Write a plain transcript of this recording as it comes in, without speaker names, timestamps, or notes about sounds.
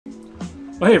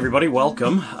Well, hey everybody,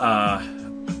 welcome. I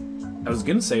was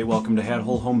gonna say welcome to Hat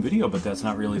Hole Home Video, but that's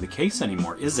not really the case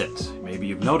anymore, is it? Maybe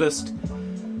you've noticed,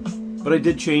 but I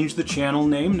did change the channel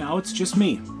name. Now it's just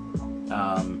me.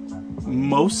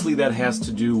 Mostly that has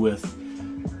to do with,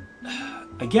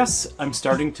 I guess I'm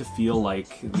starting to feel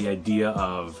like the idea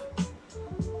of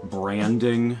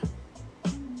branding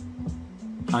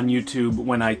on YouTube,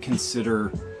 when I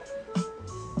consider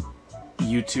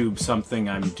YouTube something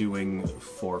I'm doing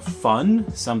for fun,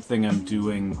 something I'm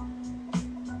doing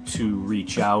to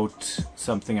reach out,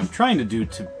 something I'm trying to do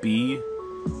to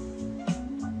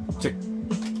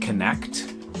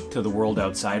connect to the world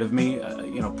outside of me,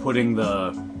 you know, putting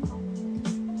a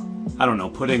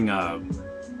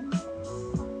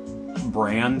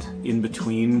brand in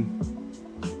between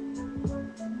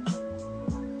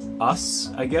us,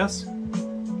 I guess.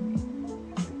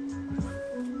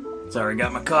 Sorry, I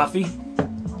got my coffee.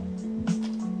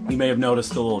 You may have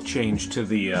noticed a little change to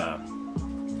the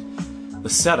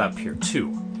setup here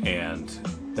too, and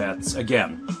that's,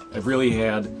 again, I've really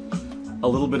had a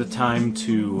little bit of time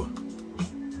to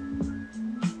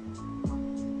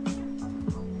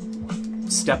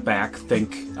step back,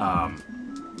 think,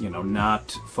 you know,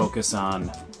 not focus on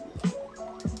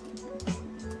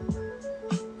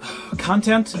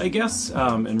content, I guess,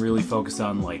 and really focus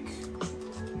on like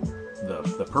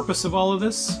the purpose of all of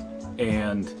this,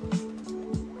 and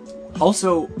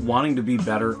also wanting to be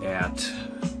better at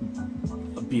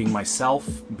being myself,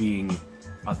 being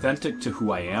authentic to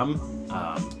who I am.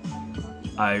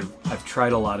 I've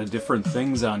tried a lot of different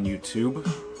things on YouTube,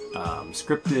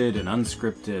 scripted and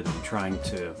unscripted, and trying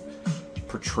to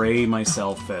portray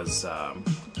myself as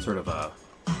sort of a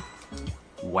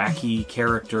wacky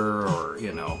character, or,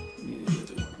 you know,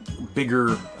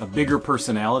 a bigger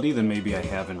personality than maybe I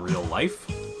have in real life.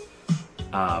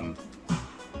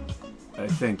 I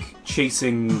think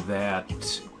chasing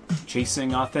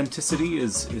authenticity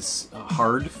is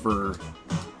hard for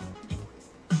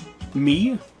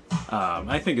me.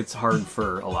 I think it's hard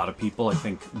for a lot of people. I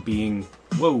think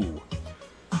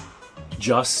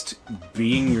just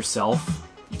being yourself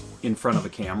in front of a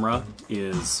camera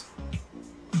is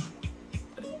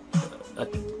a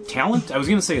talent. I was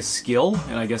gonna say a skill,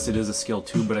 and I guess it is a skill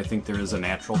too, but I think there is a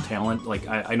natural talent. Like,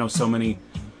 I know so many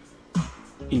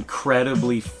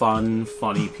incredibly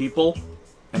funny people,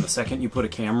 and the second you put a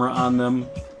camera on them,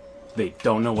 they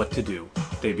don't know what to do.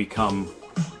 They become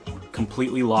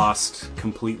completely lost,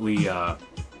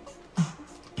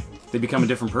 they become a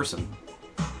different person,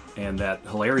 and that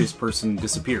hilarious person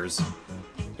disappears.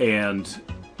 And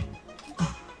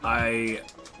I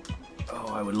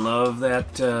would love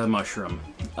that mushroom.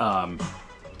 I've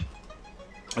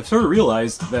sort of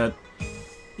realized that,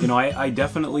 you know, I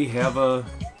definitely have a...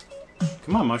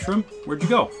 Come on, mushroom, where'd you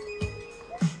go?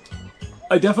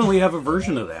 I definitely have a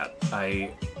version of that.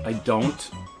 I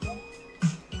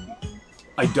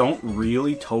don't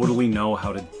really totally know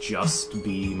how to just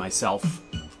be myself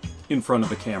in front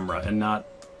of a camera and not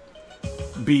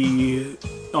be,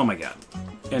 oh my god,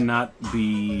 and not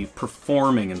be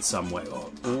performing in some way.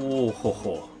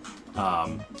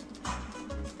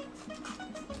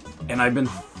 And I've been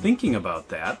thinking about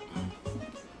that,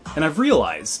 and I've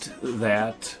realized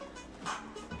that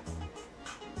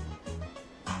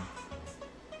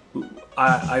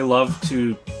I love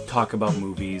to talk about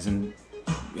movies, and,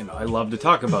 you know, I love to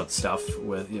talk about stuff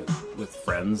with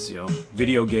friends, you know,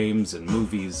 video games and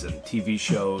movies and TV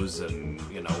shows, and,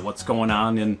 you know, what's going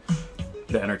on in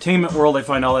the entertainment world. I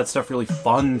find all that stuff really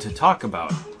fun to talk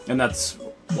about, and that's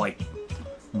like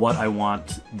what I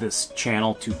want this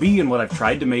channel to be, and what I've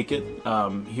tried to make it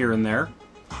here and there,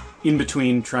 in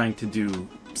between trying to do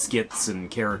skits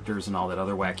and characters and all that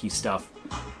other wacky stuff.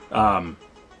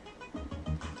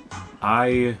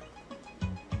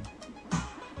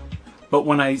 But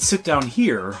when I sit down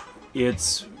here,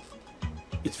 it's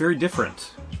very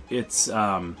different. It's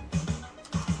not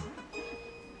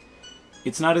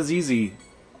as easy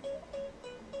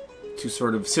to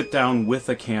sort of sit down with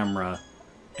a camera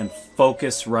and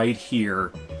focus right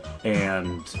here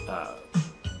and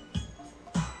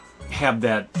have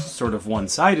that sort of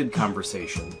one-sided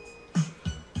conversation.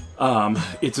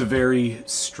 It's a very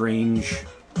strange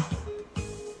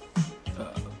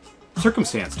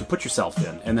circumstance to put yourself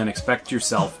in, and then expect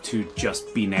yourself to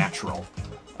just be natural.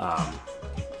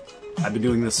 I've been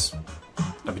doing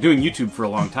YouTube for a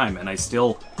long time, and I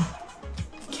still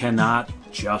cannot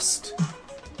just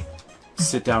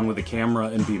sit down with a camera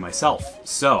and be myself.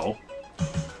 So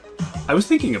I was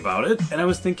thinking about it, and I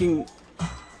was thinking,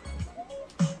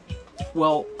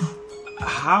 well,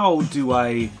 how do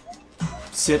I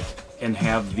sit and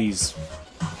have these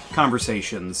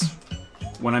conversations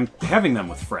when I'm having them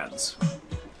with friends,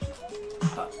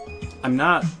 I'm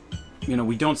not,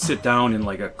 we don't sit down in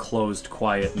like a closed,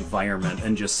 quiet environment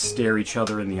and just stare each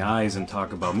other in the eyes and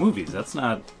talk about movies. That's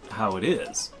not how it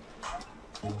is.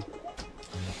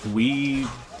 We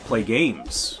play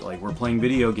games, like we're playing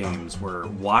video games, we're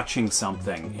watching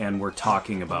something, and we're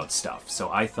talking about stuff.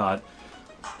 So I thought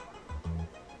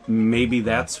maybe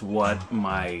that's what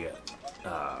my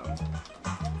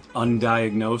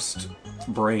undiagnosed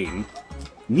brain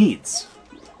needs,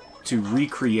 to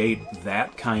recreate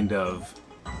that kind of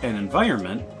an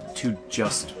environment, to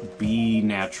just be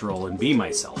natural and be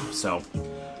myself. So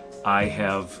I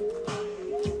have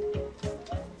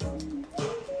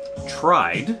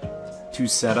tried to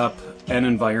set up an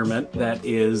environment that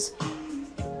is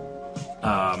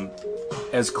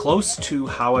as close to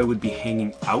how I would be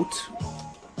hanging out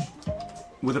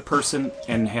with a person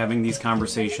and having these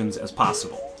conversations as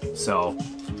possible. So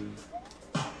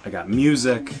I got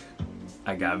music,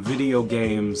 I got video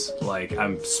games, like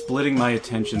I'm splitting my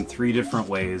attention 3 different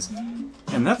ways,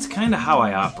 and that's kind of how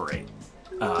I operate.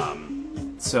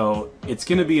 So it's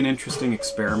going to be an interesting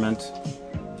experiment.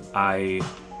 Come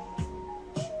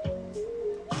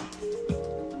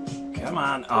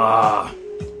on.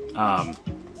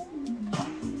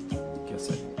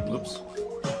 Oops.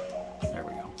 There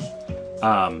we go.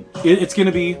 It's going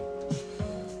to be,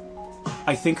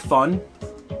 I think, fun.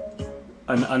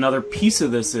 Another piece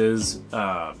of this is,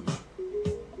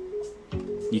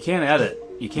 you can't edit.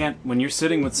 You can't, when you're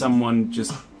sitting with someone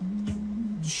just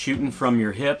shooting from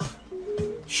your hip,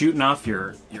 shooting off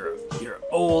your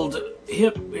old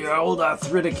hip, your old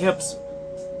arthritic hips,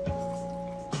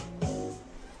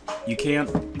 you can't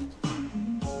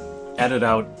edit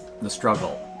out the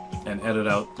struggle and edit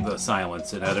out the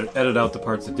silence and edit out the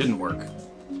parts that didn't work.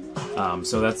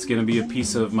 So that's going to be a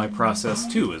piece of my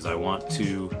process too, is I want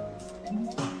to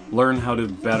learn how to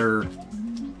better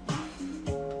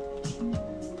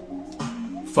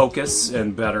focus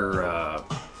and better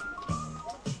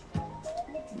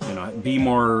be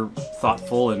more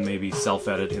thoughtful and maybe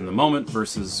self-edit in the moment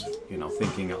versus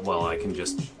thinking, well, I can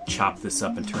just chop this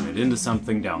up and turn it into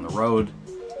something down the road.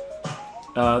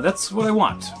 That's what I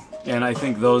want. And I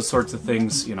think those sorts of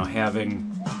things,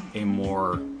 having a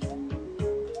more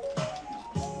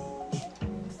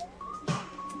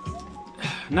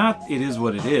not it is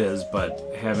what it is,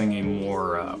 but having a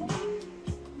more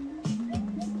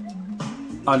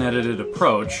unedited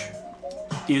approach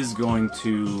is going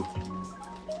to,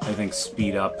 I think,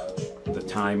 speed up the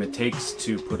time it takes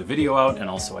to put a video out, and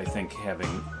also I think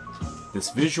having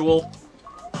this visual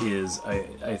is,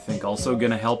 I think, also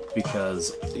going to help,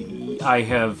 because I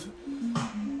have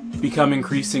become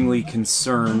increasingly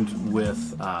concerned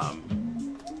with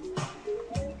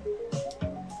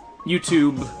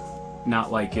YouTube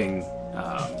not liking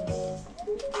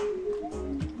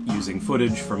using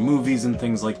footage from movies and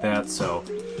things like that, so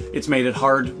it's made it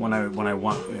hard when I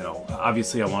want,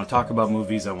 obviously I want to talk about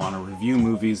movies, I want to review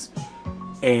movies,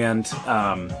 and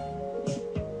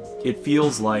it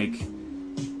feels like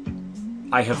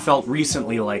I have felt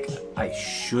recently like I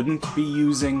shouldn't be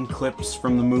using clips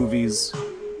from the movies,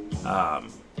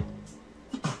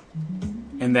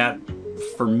 and that,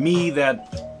 for me,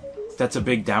 that's a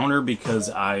big downer,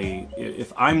 because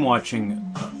if I'm watching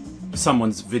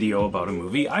someone's video about a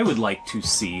movie, I would like to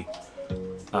see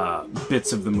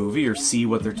bits of the movie or see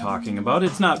what they're talking about.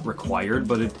 It's not required,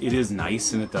 but it is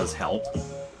nice and it does help.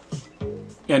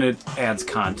 And it adds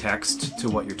context to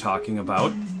what you're talking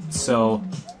about. So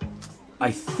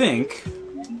I think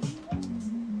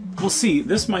we'll see.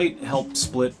 This might help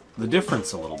split the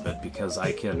difference a little bit, because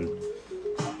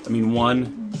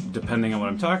one, depending on what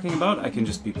I'm talking about, I can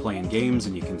just be playing games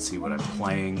and you can see what I'm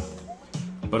playing.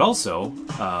 But also,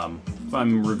 if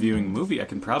I'm reviewing a movie, I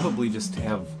can probably just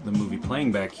have the movie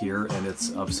playing back here, and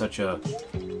it's of such a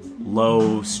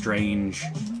low, strange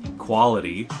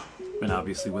quality, and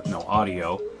obviously with no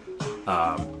audio.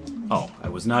 Oh, I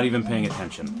was not even paying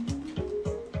attention.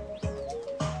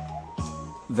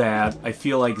 That I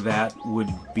feel like that would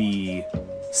be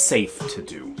safe to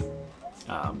do.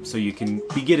 So you can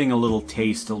be getting a little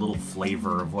taste, a little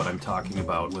flavor of what I'm talking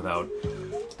about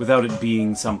without it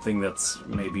being something that's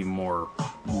maybe more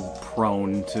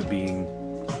prone to being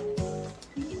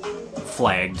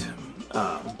flagged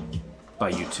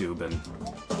by YouTube. And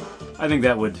I think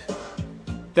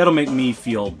that'll make me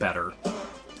feel better.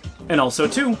 And also,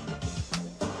 too,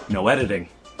 no editing,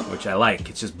 which I like.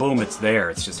 It's just boom, it's there,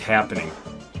 it's just happening.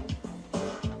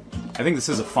 I think this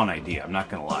is a fun idea, I'm not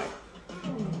gonna lie.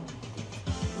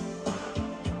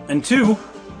 And 2,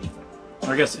 or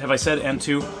I guess, have I said and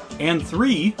 2? And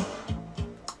 3,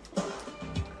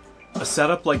 a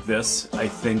setup like this, I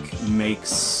think, makes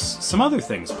some other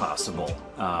things possible.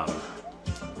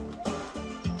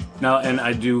 Now, and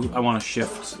I want to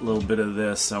shift a little bit of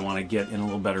this. I want to get in a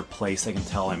little better place. I can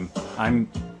tell I'm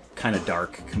kind of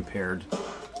dark compared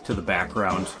to the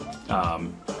background.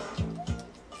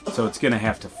 So it's gonna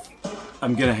have to,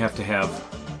 I'm gonna have to have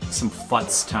some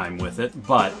futz time with it,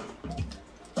 but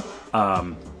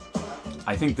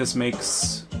I think this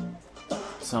makes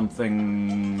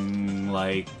something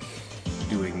like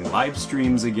doing live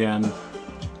streams again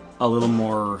a little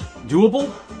more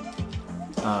doable.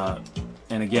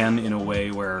 And again, in a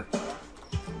way where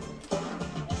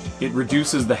it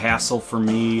reduces the hassle for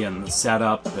me and the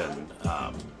setup, and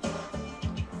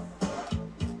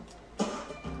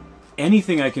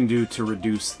anything I can do to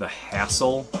reduce the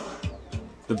hassle,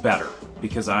 the better.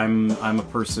 Because I'm a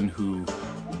person who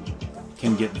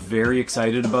can get very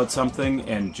excited about something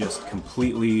and just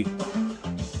completely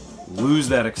lose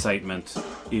that excitement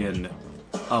in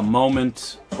a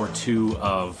moment or two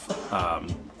of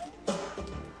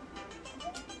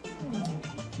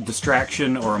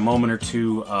distraction, or a moment or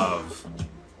two of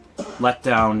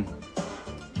letdown.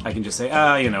 I can just say,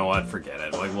 you know what, forget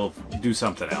it. Like, we'll do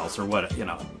something else, or what, you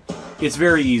know. It's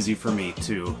very easy for me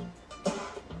to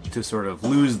sort of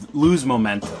lose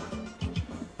momentum.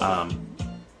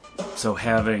 So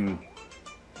having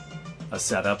a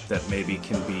setup that maybe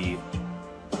can be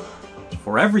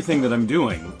for everything that I'm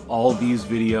doing, all these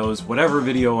videos, whatever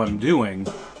video I'm doing,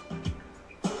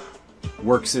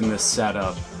 works in this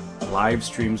setup. Live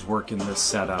streams work in this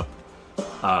setup.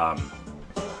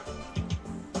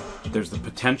 There's the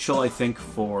potential, I think,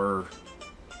 for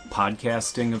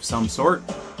podcasting of some sort.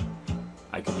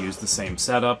 I could use the same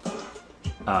setup.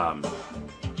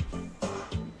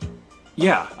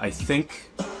 Yeah, I think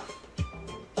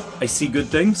I see good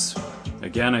things.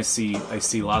 Again, I see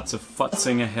lots of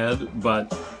futzing ahead,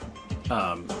 but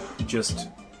just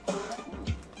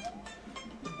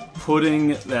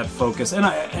putting that focus, and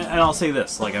I'll say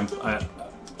this, like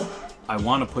I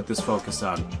want to put this focus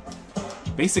on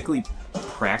basically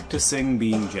practicing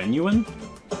being genuine,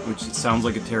 which sounds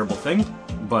like a terrible thing,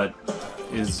 but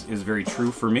is very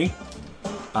true for me.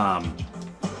 I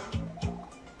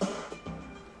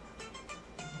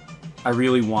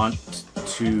really want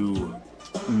to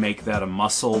make that a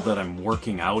muscle that I'm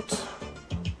working out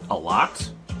a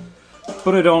lot,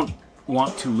 but I don't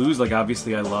want to lose. Like,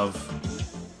 obviously I love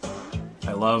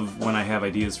when I have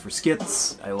ideas for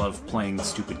skits. I love playing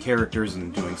stupid characters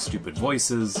and doing stupid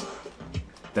voices.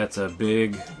 That's a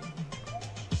big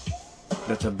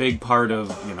part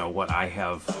of, you know, what I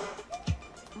have,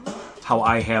 how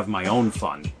I have my own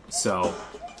fun. So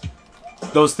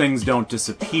those things don't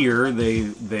disappear.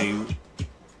 They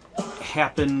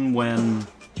happen when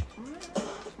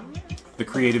the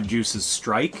creative juices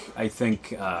strike. I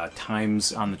think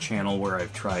times on the channel where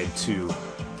I've tried to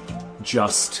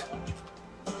just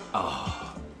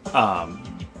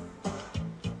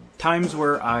times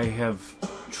where I have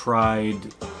tried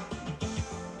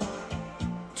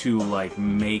to, like,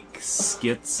 make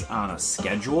skits on a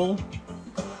schedule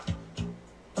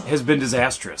has been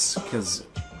disastrous, because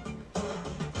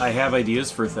I have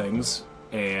ideas for things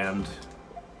and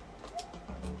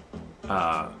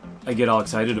I get all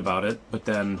excited about it, but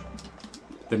then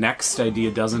the next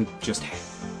idea doesn't just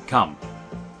come.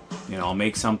 You know, I'll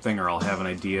make something, or I'll have an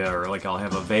idea, or like I'll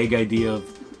have a vague idea of,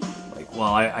 like,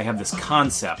 well, I have this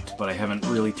concept, but I haven't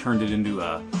really turned it into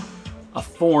a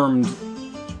formed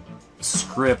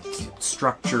script,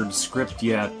 structured script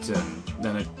yet, and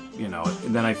then it, you know,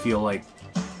 then I feel like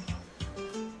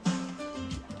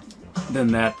then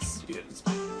that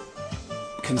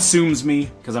consumes me,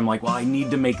 because I'm like, well, I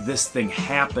need to make this thing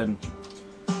happen.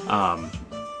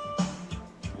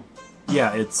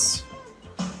 Yeah,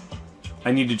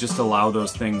 I need to just allow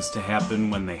those things to happen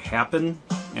when they happen,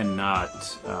 and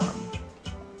not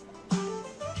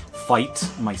fight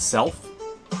myself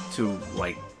to,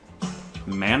 like,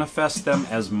 manifest them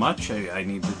as much. I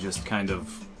need to just kind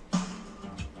of,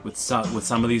 with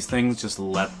some of these things, just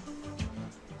let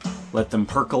them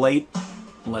percolate,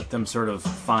 let them sort of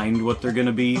find what they're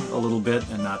gonna be a little bit,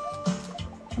 and not,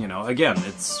 you know, again,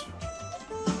 it's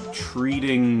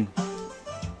treating,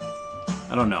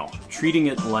 I don't know, treating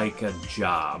it like a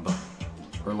job,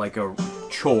 or like a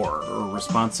chore, or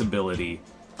responsibility,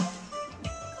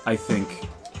 I think,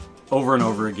 over and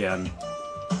over again,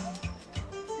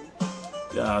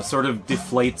 sort of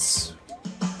deflates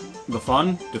the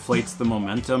fun, deflates the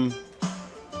momentum.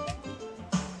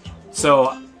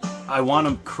 So I want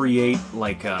to create,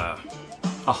 like, a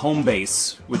home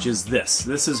base, which is this.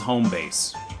 This is home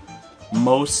base.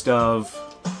 Most of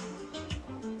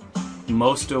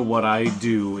most of what I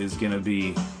do is going to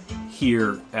be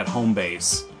here at home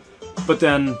base. But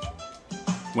then,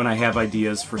 when I have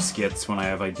ideas for skits, when I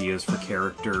have ideas for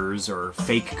characters, or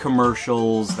fake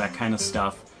commercials, that kind of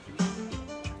stuff,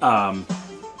 I'm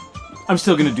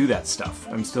still going to do that stuff.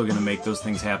 I'm still going to make those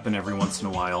things happen every once in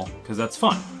a while, because that's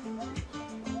fun.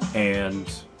 And,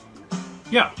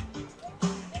 yeah.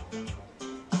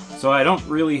 So I don't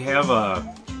really have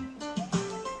a...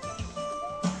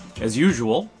 As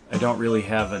usual, I don't really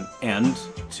have an end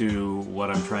to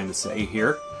what I'm trying to say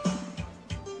here.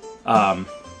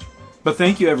 But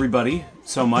thank you, everybody,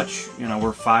 so much. You know,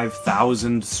 we're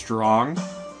 5,000 strong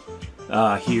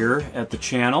here at the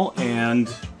channel, and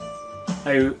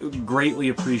I greatly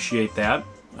appreciate that.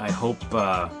 I hope,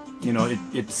 you know,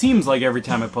 it seems like every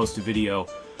time I post a video,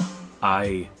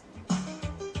 I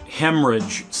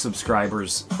hemorrhage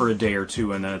subscribers for a day or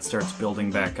two, and then it starts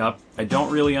building back up. I don't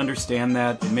really understand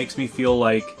that. It makes me feel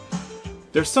like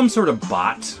there's some sort of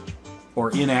bot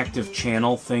or inactive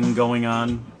channel thing going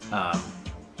on.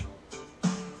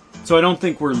 So I don't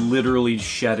think we're literally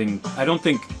shedding... I don't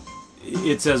think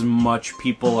it's as much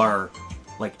people are...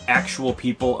 Like, actual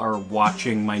people are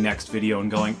watching my next video and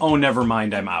going, oh, never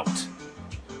mind, I'm out.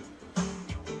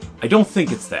 I don't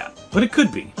think it's that, but it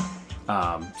could be.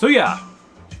 So yeah,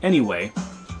 anyway,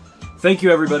 thank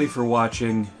you everybody for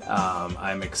watching.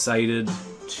 I'm excited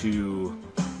to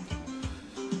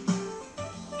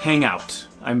hang out.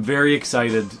 I'm very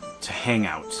excited to hang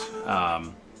out.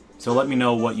 So let me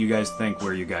know what you guys think,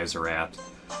 where you guys are at,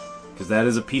 because that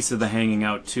is a piece of the hanging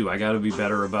out too. I got to be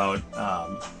better about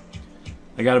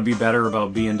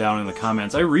being down in the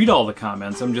comments. I read all the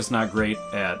comments. I'm just not great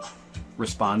at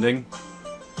responding.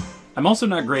 I'm also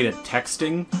not great at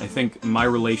texting. I think my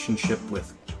relationship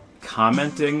with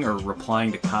commenting or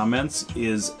replying to comments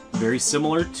is very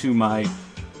similar to my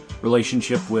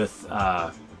relationship with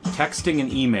texting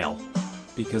and email,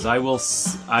 because I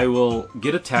will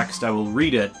get a text, I will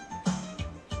read it,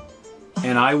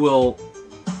 and I will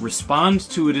respond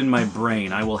to it in my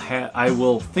brain. I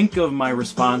will think of my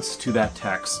response to that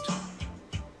text,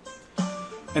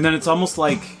 and then it's almost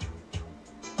like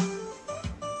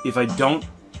if I don't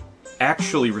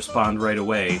actually respond right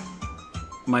away,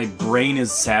 my brain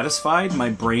is satisfied.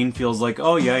 My brain feels like,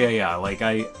 oh yeah, like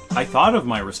I thought of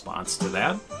my response to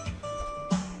that,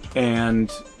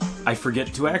 and I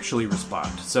forget to actually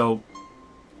respond. So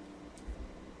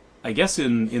I guess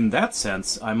in that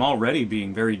sense, I'm already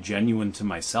being very genuine to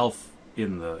myself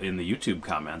in the YouTube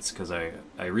comments, because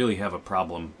I really have a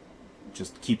problem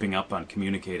just keeping up on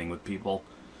communicating with people.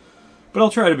 But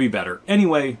I'll try to be better.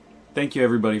 Anyway, thank you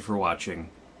everybody for watching,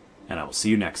 and I will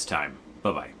see you next time.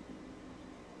 Bye-bye.